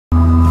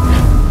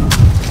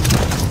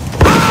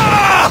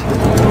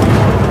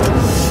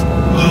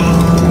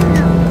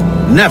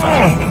never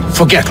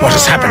forget what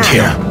has happened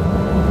here.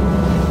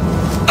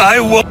 I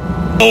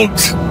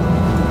won't.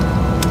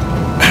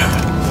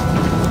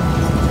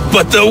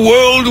 But the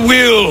world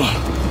will.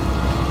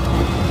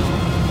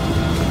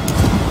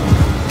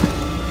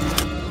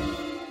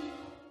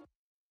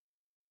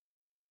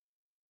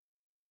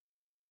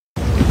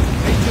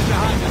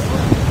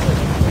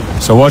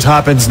 So what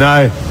happens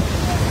now?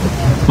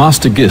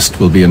 Master Gist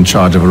will be in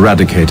charge of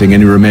eradicating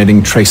any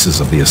remaining traces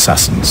of the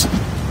assassins.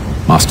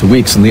 Master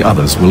Weeks and the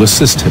others will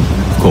assist him,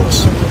 of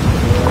course.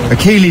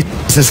 Achilles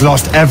has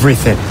lost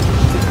everything.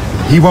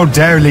 He won't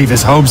dare leave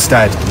his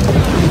homestead.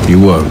 He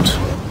won't.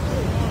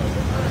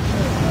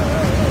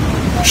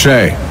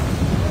 Shay,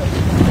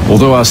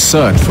 although our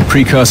search for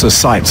precursor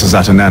sites is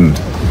at an end,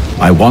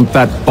 I want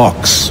that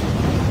box.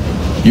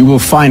 You will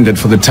find it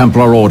for the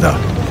Templar Order,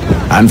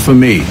 and for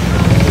me.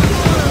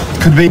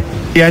 Could be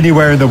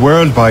anywhere in the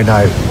world by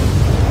now.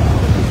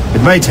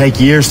 It may take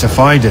years to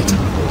find it.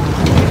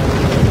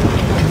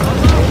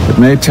 It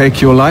may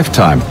take your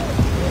lifetime.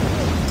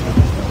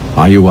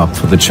 Are you up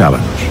for the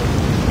challenge?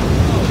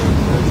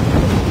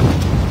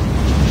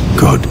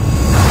 Good.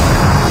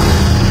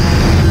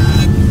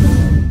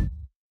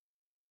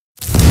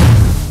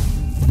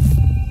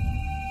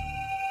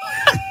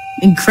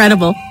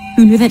 Incredible.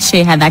 Who knew that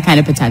Shay had that kind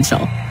of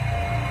potential?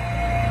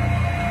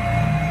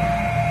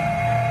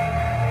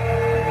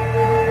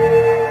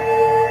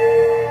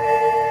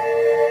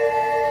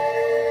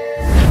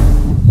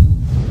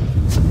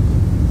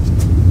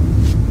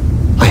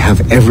 I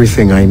have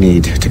everything I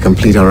need to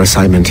complete our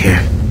assignment here.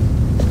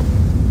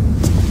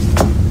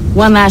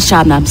 One last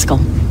job, Numbskull.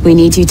 We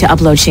need you to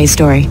upload Shay's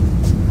story.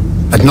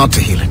 But not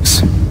to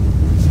Helix.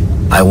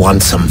 I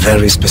want some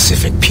very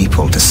specific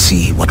people to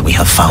see what we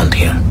have found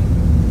here.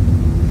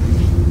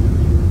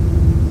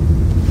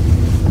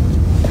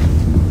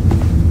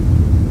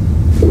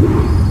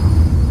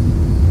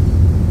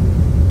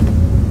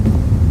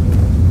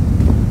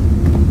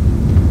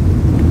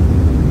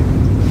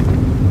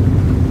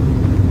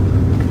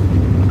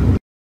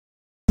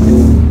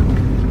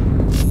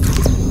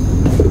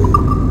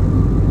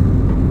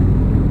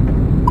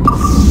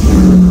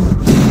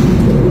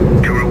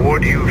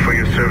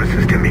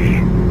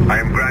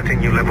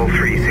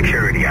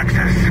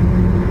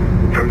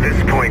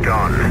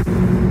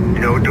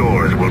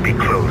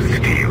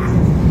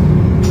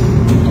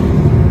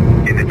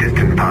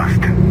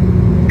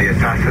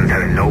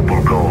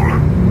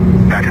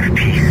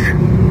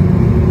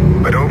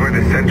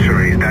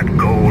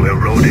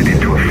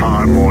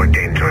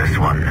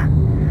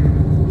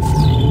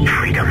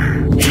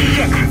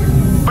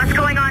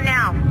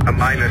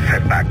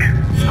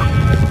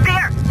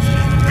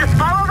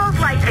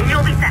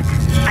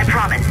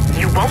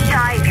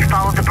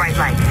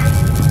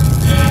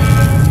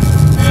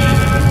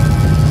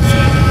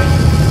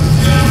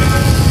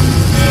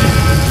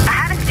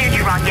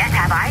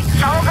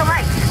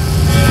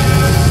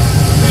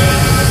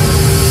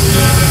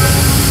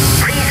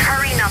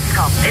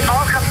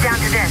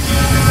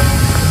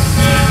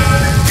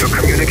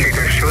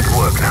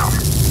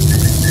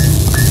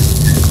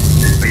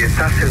 The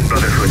Assassin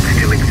Brotherhood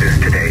still exists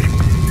today,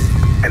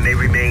 and they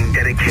remain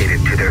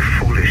dedicated to their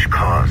foolish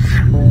cause.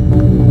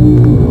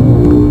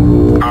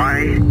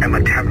 I am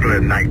a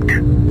Templar Knight.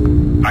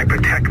 I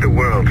protect the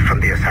world from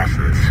the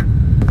Assassins.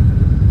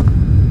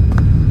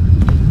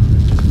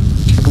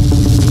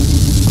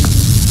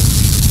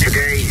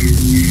 Today,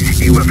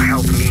 you have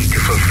helped me to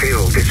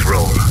fulfill this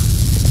role.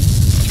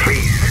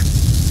 Please,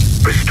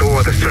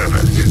 restore the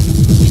servers.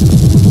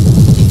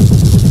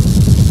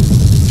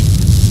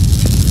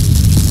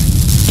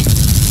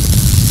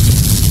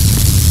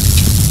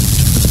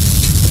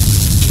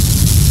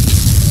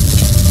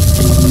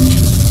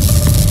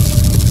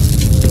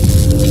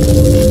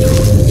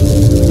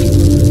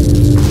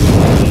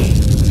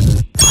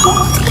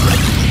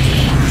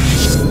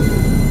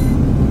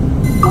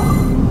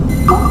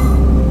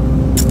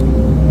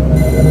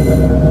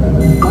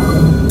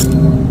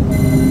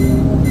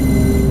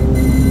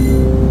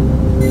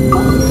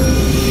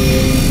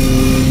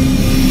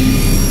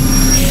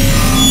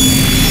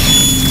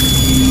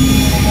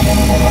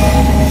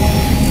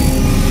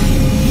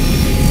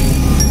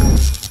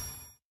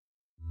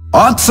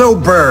 Otto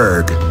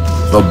Berg,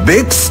 the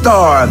big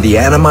star of the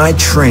Animi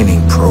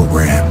training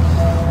program.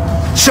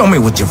 Show me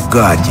what you've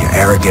got, you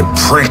arrogant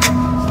prick.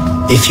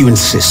 If you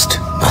insist,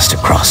 Master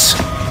Cross.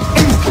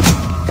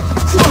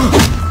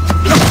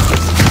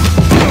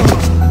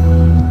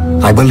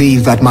 I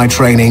believe that my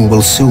training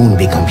will soon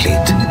be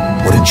complete.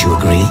 Wouldn't you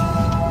agree?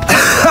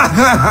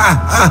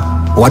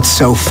 What's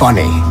so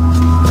funny?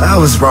 I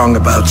was wrong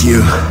about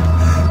you.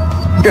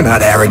 You're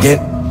not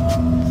arrogant.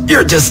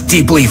 You're just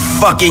deeply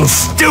fucking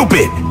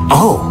stupid!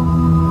 Oh.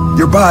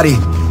 Your body,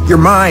 your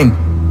mind,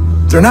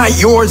 they're not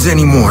yours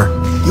anymore.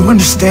 You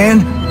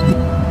understand?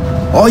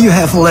 All you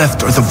have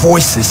left are the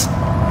voices.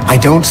 I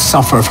don't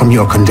suffer from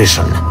your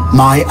condition.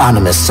 My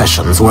Animus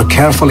sessions were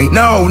carefully—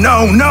 No!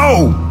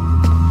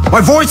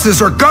 My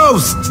voices are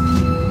ghosts!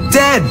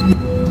 Dead!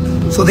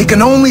 So they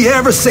can only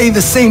ever say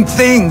the same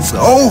things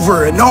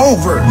over and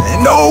over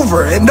and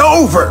over and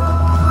over.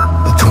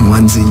 The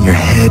ones in your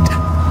head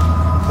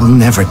will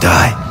never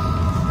die.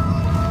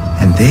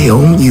 And they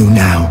own you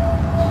now.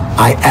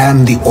 I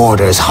am the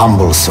Order's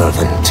humble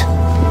servant.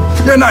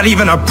 You're not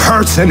even a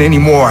person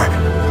anymore.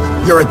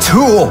 You're a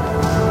tool,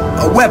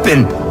 a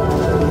weapon,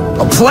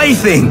 a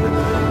plaything.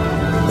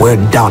 We're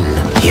done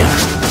here.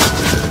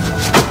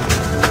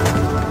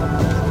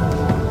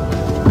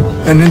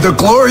 And in the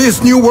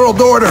glorious New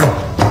World Order,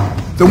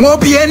 there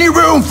won't be any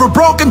room for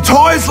broken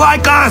toys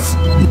like us!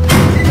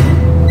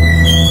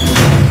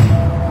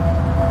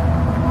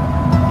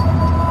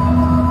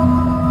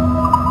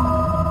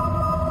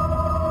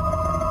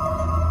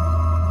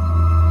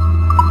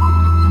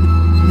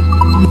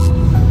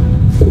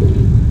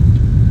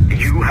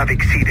 You have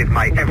exceeded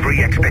my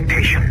every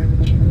expectation.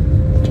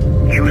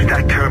 Use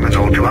that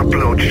terminal to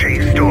upload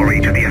Shay's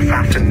story to the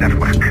Assassin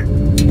Network.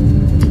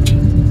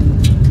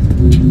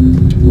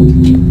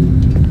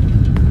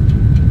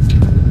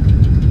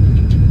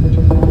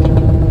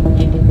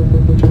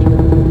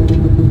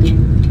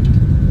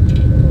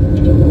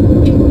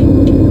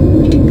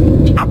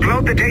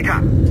 Upload the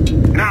data,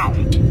 now!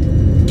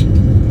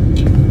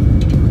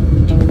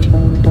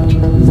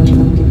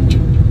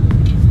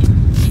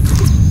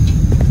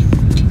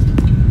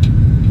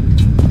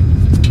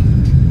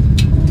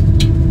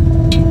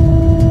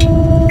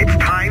 It's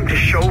time to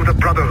show the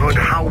Brotherhood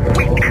how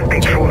weak they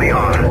truly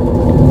are.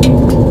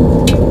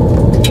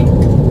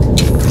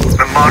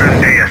 The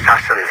modern-day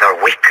assassins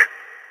are weak.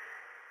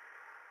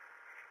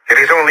 It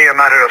is only a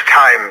matter of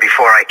time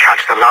before I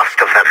catch the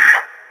last of them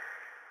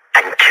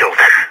and kill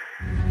them.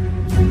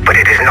 But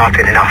it is not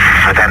enough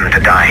for them to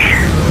die.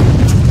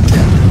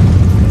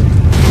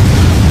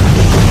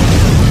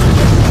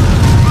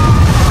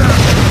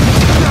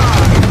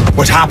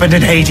 What happened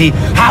in Haiti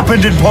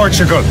happened in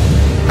Portugal.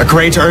 A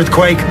great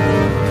earthquake.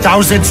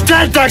 Thousands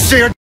dead thanks to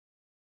your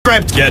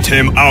script. Get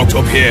him out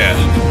of here.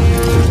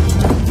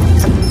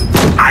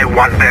 I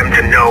want them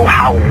to know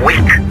how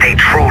weak they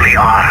truly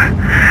are.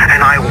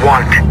 And I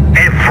want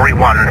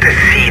everyone to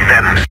see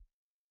them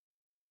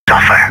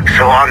suffer.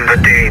 So on the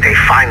day they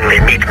finally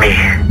meet me,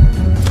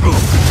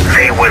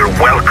 they will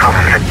welcome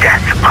the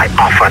death I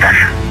offer them.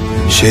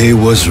 Shay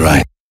was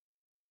right.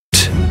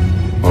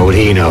 What would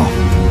he know?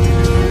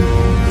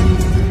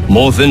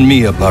 More than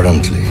me,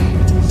 apparently.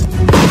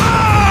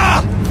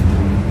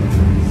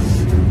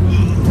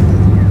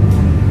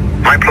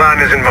 My plan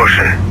is in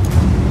motion.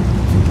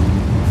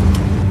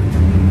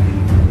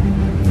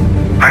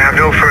 I have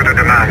no further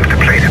demands to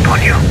place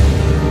upon you.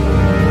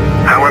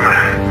 However,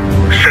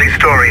 Shay's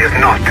story is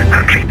not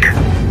complete.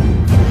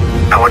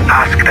 I would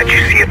ask that you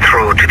see it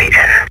through to the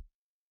end.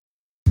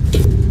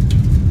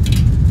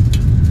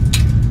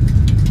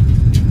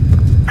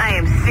 I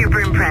am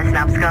super impressed,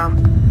 Numbskull.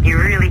 You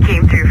really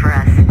came through for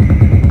us.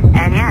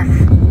 And yes,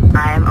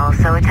 I am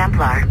also a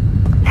Templar.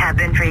 Have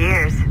been for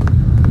years.